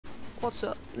What's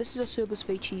up? This is a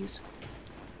Cvae3 Cheese.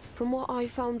 From what I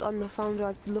found, I'm the founder.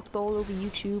 I've looked all over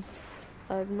YouTube.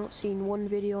 I've not seen one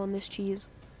video on this cheese.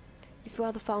 If you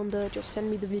are the founder, just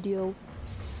send me the video,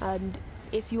 and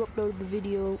if you upload the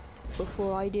video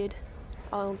before I did,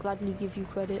 I'll gladly give you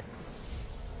credit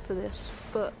for this.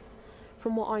 But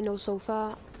from what I know so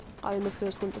far, I am the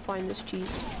first one to find this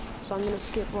cheese, so I'm going to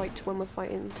skip right to when we're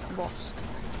fighting the boss.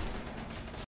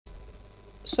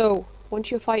 So,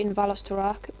 once you're fighting Valas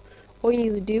Tarak, all you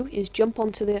need to do is jump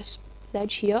onto this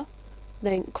ledge here,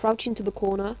 then crouch into the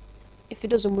corner. If it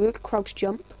doesn't work, crouch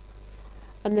jump,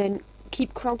 and then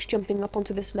keep crouch jumping up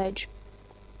onto this ledge.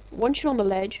 Once you're on the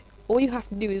ledge, all you have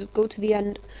to do is go to the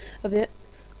end of it.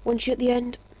 Once you're at the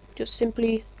end, just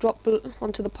simply drop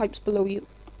onto the pipes below you.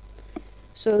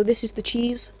 So this is the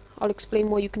cheese. I'll explain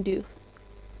what you can do.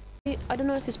 I don't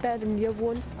know if it's better than the other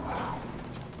one,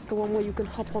 the one where you can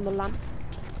hop on the lamp,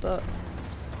 but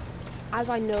as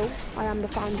I know, I am the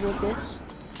founder of this.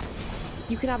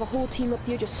 You can have a whole team up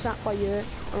here just sat by you,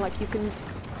 and like you can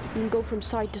go from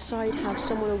side to side, have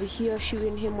someone over here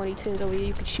shooting him when he turns over here.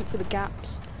 You can shoot for the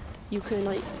gaps. You can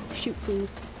like shoot through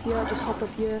here, just hop up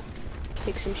here,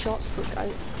 take some shots. Look,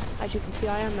 as you can see,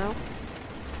 I am now.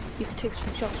 You can take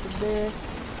some shots from there.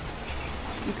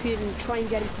 You can try and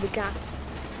get him through the gap.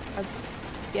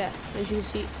 Yeah, as you can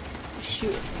see,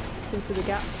 shoot him through the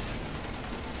gap.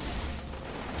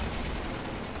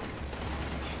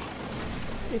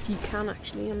 If you can,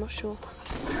 actually, I'm not sure.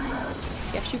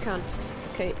 Yes, you can.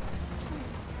 Okay.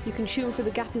 You can shoot him through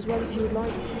the gap as well if you would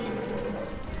like.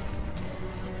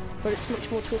 But it's much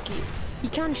more tricky. He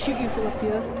can shoot you from up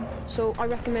here, so I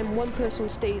recommend one person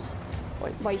stays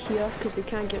right here, because they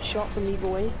can't get shot from either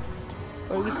way.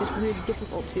 Or at least it's really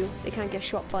difficult to. They can't get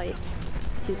shot by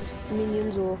his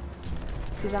minions or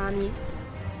his army.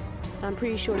 And I'm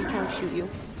pretty sure he can't shoot you,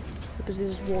 because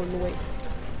there's war in the way.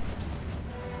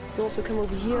 You also come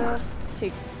over here,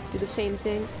 do the same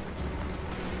thing.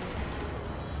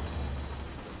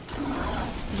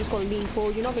 You just gotta lean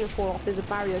forward. You're not gonna fall off. There's a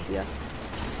barrier here.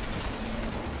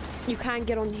 You can't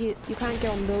get on here. You can't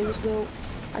get on those though.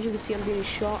 As you can see, I'm being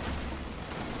shot.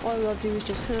 All I gotta do is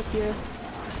just hurt here.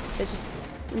 There's just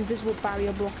an invisible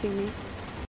barrier blocking me.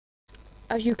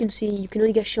 As you can see, you can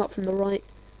only get shot from the right.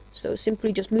 So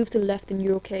simply just move to the left and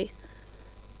you're okay.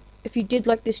 If you did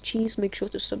like this cheese, make sure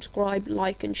to subscribe,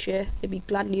 like and share. It'd be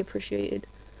gladly appreciated.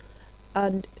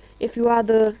 And if you are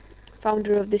the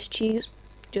founder of this cheese,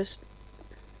 just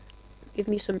give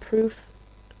me some proof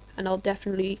and I'll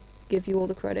definitely give you all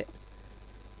the credit.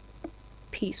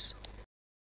 Peace.